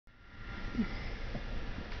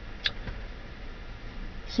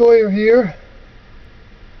Sawyer here,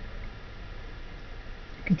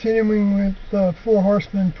 continuing with the Four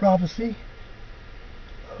Horsemen prophecy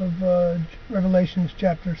of Revelations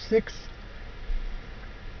chapter 6.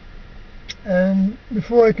 And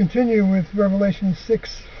before I continue with Revelation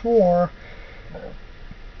 6:4,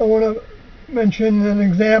 I want to mention an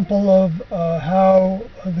example of how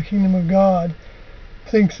the kingdom of God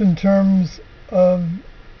thinks in terms of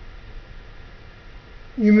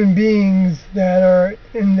human beings that are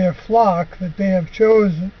in their flock, that they have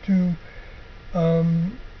chosen to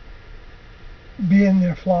be in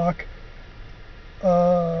their flock,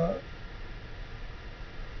 how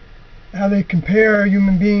they compare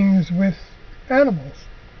human beings with animals.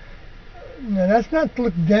 Now, that's not to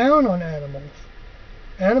look down on animals.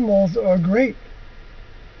 Animals are great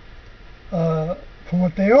for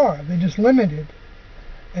what they are. They're just limited.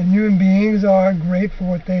 And human beings are great for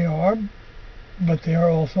what they are, but they are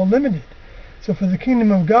also limited. So for the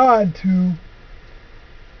kingdom of God to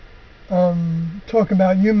talk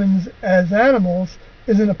about humans as animals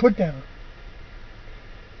isn't a put down.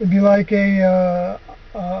 It'd be like a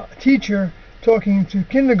teacher talking to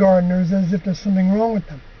kindergartners as if there's something wrong with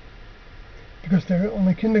them, because they're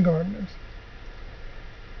only kindergartners.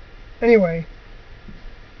 Anyway,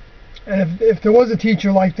 and if there was a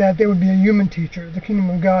teacher like that, they would be a human teacher. The kingdom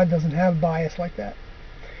of God doesn't have bias like that.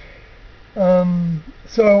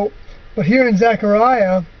 But here in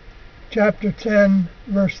Zechariah chapter 10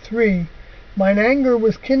 verse 3, mine anger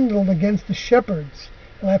was kindled against the shepherds,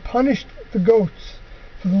 and I punished the goats,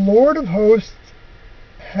 for the Lord of hosts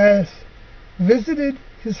hath visited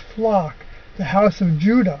his flock, the house of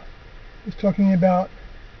Judah. He's talking about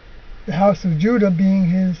the house of Judah being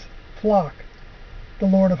his flock, the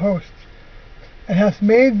Lord of hosts, and hath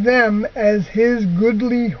made them as his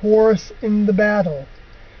goodly horse in the battle.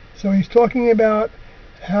 So he's talking about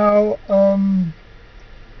how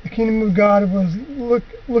the kingdom of God was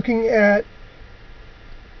looking at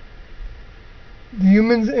the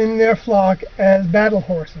humans in their flock as battle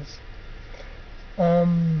horses.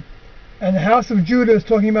 And the house of Judah is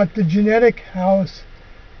talking about the genetic house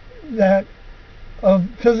that of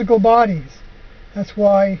physical bodies. That's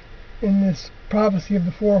why in this prophecy of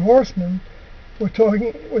the four horsemen, we're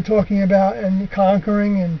talking about and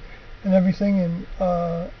conquering and everything, and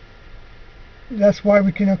that's why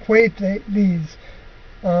we can equate these.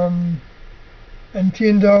 And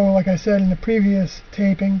Tiendo, like I said in the previous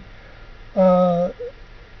taping,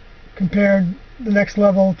 compared the next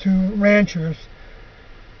level to ranchers,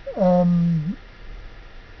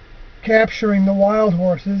 capturing the wild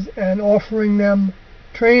horses and offering them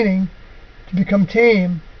training to become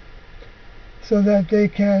tame, so that they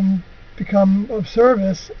can become of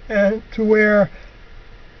service, and to where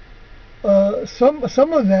some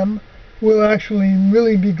of them will actually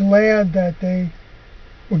really be glad that they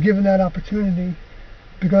were given that opportunity,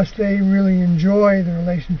 because they really enjoy the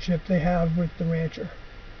relationship they have with the rancher.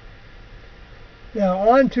 Now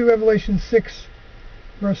on to Revelation 6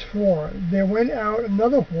 verse 4. There went out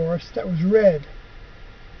another horse that was red,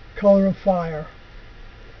 color of fire,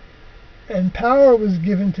 and power was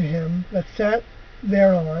given to him that sat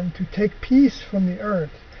thereon to take peace from the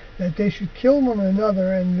earth, that they should kill one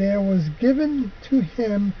another, and there was given to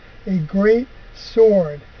him a great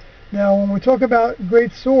sword. Now when we talk about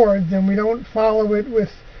great swords, then we don't follow it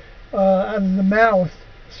with out of the mouth,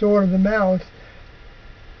 sword of the mouth,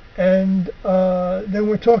 and then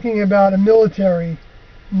we're talking about a military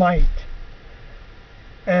might.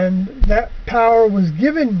 And that power was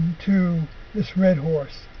given to this red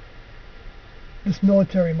horse, this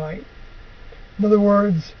military might. In other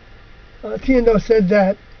words, Tiendo said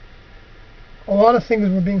that a lot of things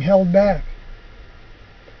were being held back.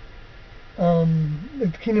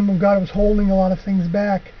 The kingdom of God was holding a lot of things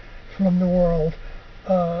back from the world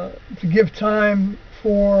to give time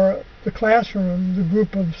for the classroom, the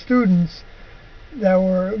group of students that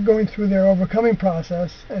were going through their overcoming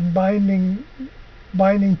process and binding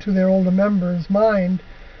to their older members' mind,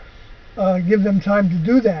 give them time to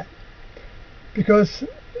do that. Because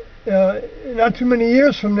not too many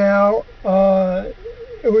years from now,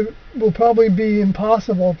 it will probably be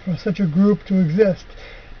impossible for such a group to exist,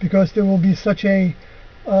 because there will be such a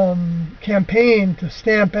campaign to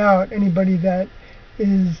stamp out anybody that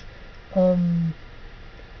is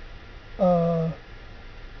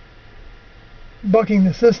bucking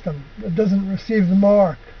the system, that doesn't receive the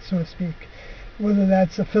mark, so to speak, whether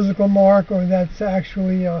that's a physical mark or that's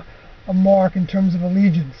actually a mark in terms of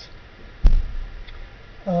allegiance.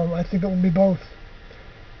 I think it will be both.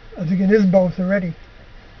 I think it is both already.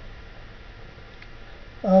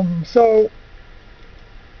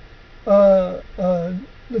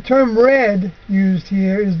 the term red used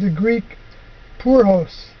here is the Greek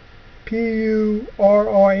purhos,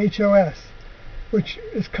 Purrhos, which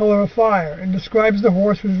is color of fire, and describes the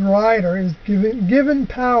horse whose rider is given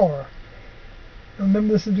power.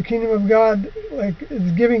 Remember, this is the kingdom of God, like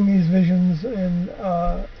is giving these visions and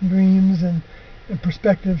dreams and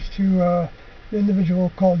perspectives to the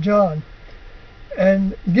individual called John,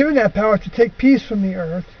 and given that power to take peace from the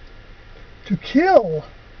earth, to kill,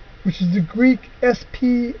 which is the Greek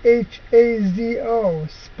sphazo,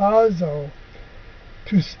 spazo,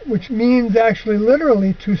 which means actually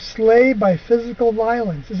literally to slay by physical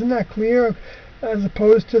violence. Isn't that clear? As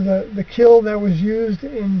opposed to the kill that was used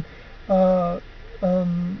in that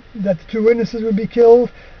the two witnesses would be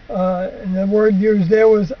killed, and the word used there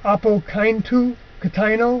was apokaino,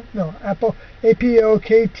 apokteino,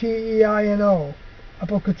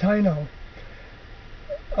 apokaino,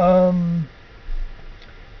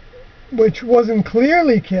 which wasn't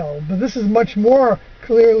clearly kill, but this is much more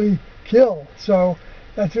clearly kill. So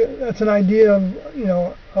that's an idea of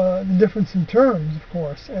the difference in terms, of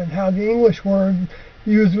course, and how the English word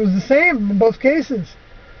used was the same in both cases.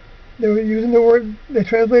 They were using the word, they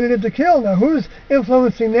translated it to kill. Now, who's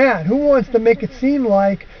influencing that? Who wants to make it seem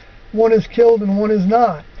like one is killed and one is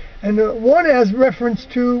not? And one has reference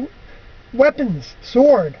to weapons,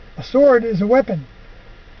 sword. A sword is a weapon.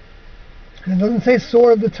 And it doesn't say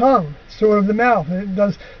sword of the tongue, sword of the mouth. It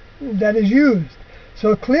does, that is used.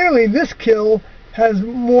 So clearly this kill has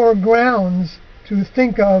more grounds to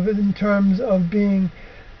think of in terms of being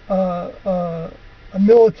a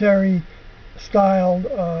military styled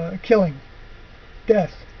killing,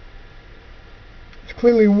 death. It's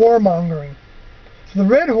clearly warmongering. So the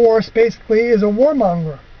red horse basically is a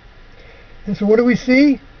warmonger. And so what do we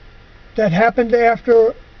see that happened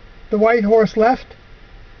after the white horse left?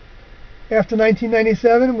 After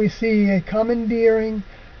 1997, we see a commandeering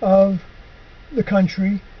of the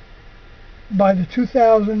country by the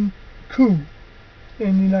 2000 coup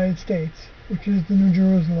in the United States, which is the New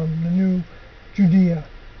Jerusalem, the New Judea.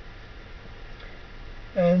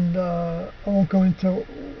 And I won't go into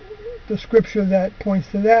the scripture that points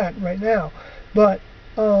to that right now, but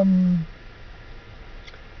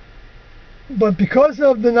because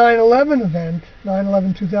of the 9/11 event,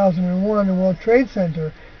 9/11/2001, the World Trade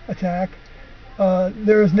Center attack,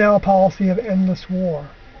 there is now a policy of endless war.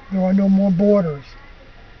 There are no more borders.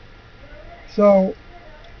 So,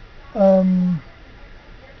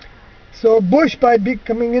 so Bush, by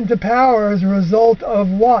coming into power as a result of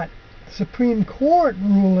what? Supreme Court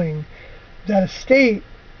ruling that a state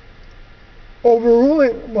was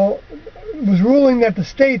ruling that the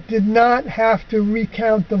state did not have to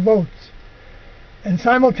recount the votes. And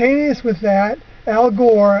simultaneous with that, Al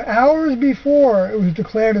Gore, hours before it was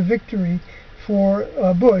declared a victory for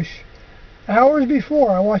Bush, hours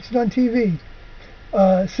before, I watched it on TV,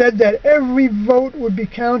 said that every vote would be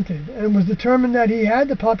counted, and it was determined that he had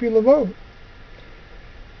the popular vote.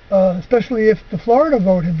 Especially if the Florida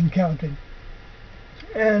vote had been counted.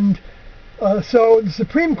 And so the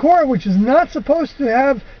Supreme Court, which is not supposed to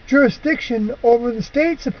have jurisdiction over the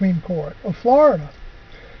state Supreme Court of Florida,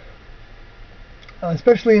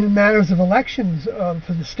 especially in matters of elections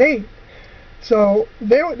for the state, so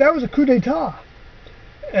that was a coup d'etat.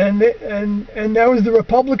 And that was the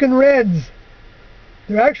Republican Reds.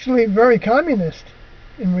 They're actually very communist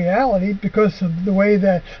in reality because of the way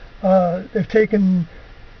that they've taken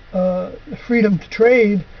the freedom to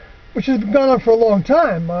trade, which has gone on for a long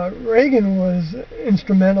time. Reagan was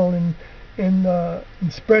instrumental in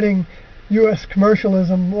spreading U.S.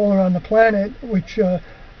 commercialism all around the planet, which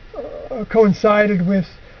coincided with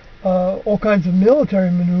all kinds of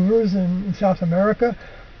military maneuvers in South America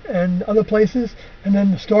and other places, and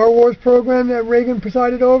then the Star Wars program that Reagan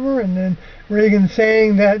presided over, and then Reagan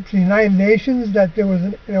saying that to the United Nations that there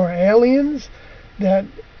were aliens, that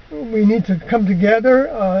we need to come together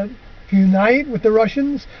to unite with the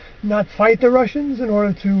Russians, not fight the Russians in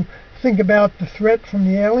order to think about the threat from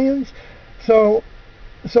the aliens. So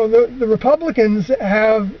the Republicans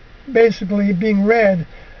have basically, being red,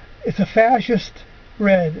 it's a fascist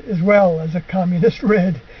red as well as a communist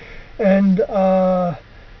red, and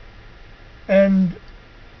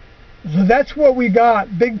so that's what we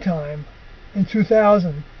got big time in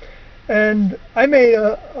 2000. And I made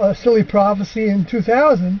a silly prophecy in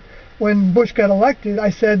 2000 when Bush got elected. I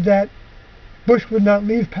said that Bush would not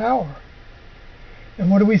leave power.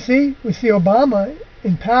 And what do we see? We see Obama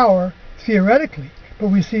in power theoretically, but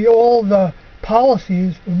we see all the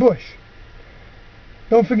policies of Bush.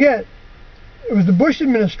 Don't forget, it was the Bush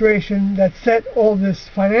administration that set all this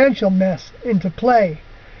financial mess into play.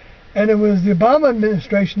 And it was the Obama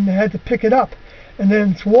administration that had to pick it up. and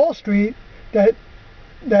then it's Wall Street that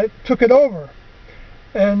took it over.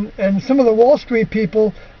 And some of the Wall Street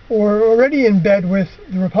people were already in bed with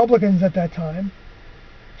the Republicans at that time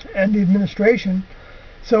and the administration.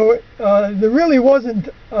 So there really wasn't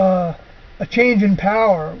a change in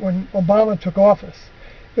power when Obama took office.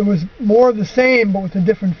 It was more of the same, but with a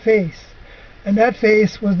different face. And that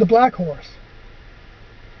face was the black horse.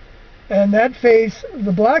 And that face,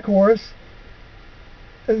 the black horse,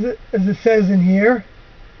 as it says in here,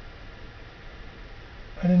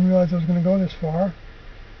 I didn't realize I was going to go this far.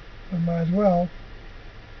 I might as well.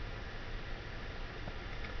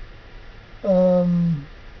 And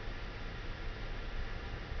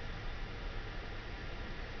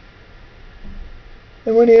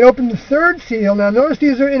when he had opened the third seal, now notice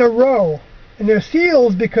these are in a row, and they're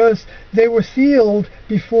seals because they were sealed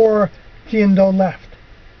before Tian-Do left,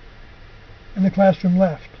 and the classroom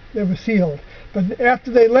left. They were sealed, but after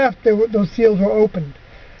they left, those seals were opened,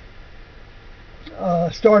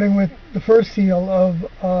 starting with the first seal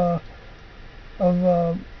of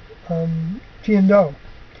Tian-Do.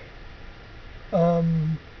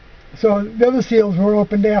 So the other seals were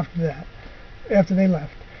opened after that, after they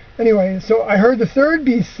left. Anyway, so I heard the third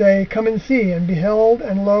beast say, "Come and see." And beheld,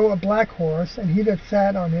 and lo, a black horse, and he that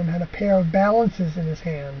sat on him had a pair of balances in his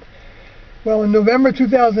hand. Well, in November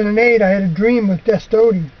 2008, I had a dream with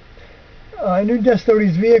Destody. I knew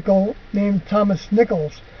Destody's vehicle, named Thomas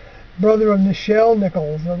Nichols, brother of Nichelle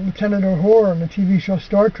Nichols, a Lieutenant Uhura on the TV show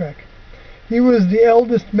Star Trek. He was the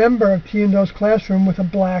eldest member of Tian-Do's classroom with a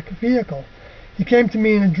black vehicle. He came to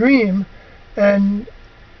me in a dream, and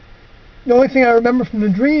the only thing I remember from the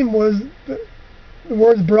dream was the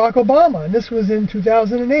words Barack Obama, and this was in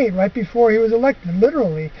 2008, right before he was elected,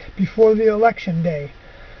 literally before the election day.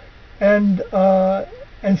 And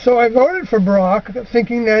so I voted for Barack,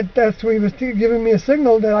 thinking that that's what he was giving me a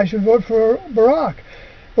signal that I should vote for Barack.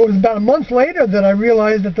 It was about a month later that I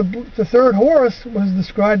realized that the third horse was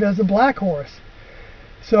described as a black horse.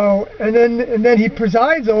 So, and then he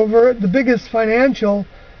presides over the biggest financial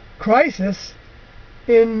crisis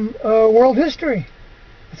in world history.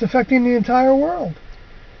 It's affecting the entire world,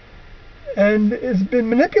 and it's been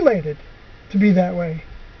manipulated to be that way.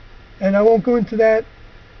 And I won't go into that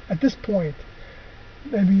at this point.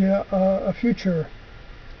 Maybe a future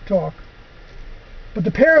talk. But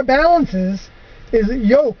the pair of balances is a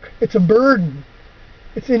yoke. It's a burden.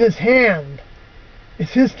 It's in his hand.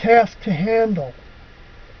 It's his task to handle,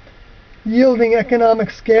 yielding economic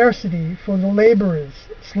scarcity for the laborers,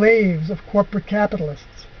 slaves of corporate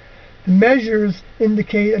capitalists. The measures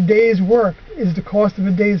indicate a day's work is the cost of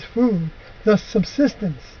a day's food, thus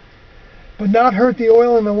subsistence. But not hurt the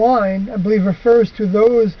oil and the wine, I believe, refers to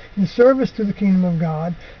those in service to the kingdom of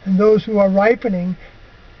God and those who are ripening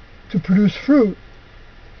to produce fruit.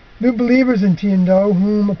 New believers in Tian-Do,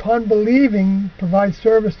 whom upon believing provide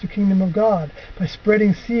service to the kingdom of God by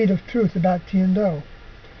spreading seed of truth about Tian-Do.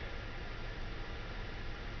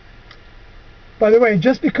 By the way,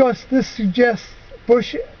 just because this suggests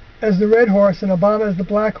Bush as the red horse and Obama as the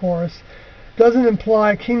black horse doesn't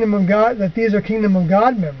imply kingdom of God, that these are kingdom of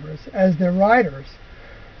God members as their riders.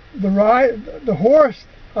 The horse,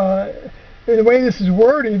 in the way this is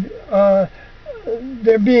worded,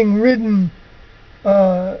 they're being ridden.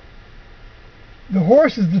 The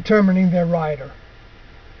horse is determining their rider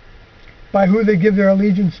by who they give their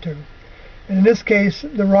allegiance to. And in this case,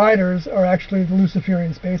 the riders are actually the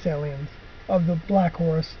Luciferian space aliens of the black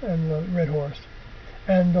horse and the red horse,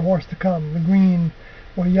 and the horse to come, the green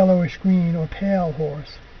or yellowish green or pale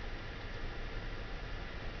horse.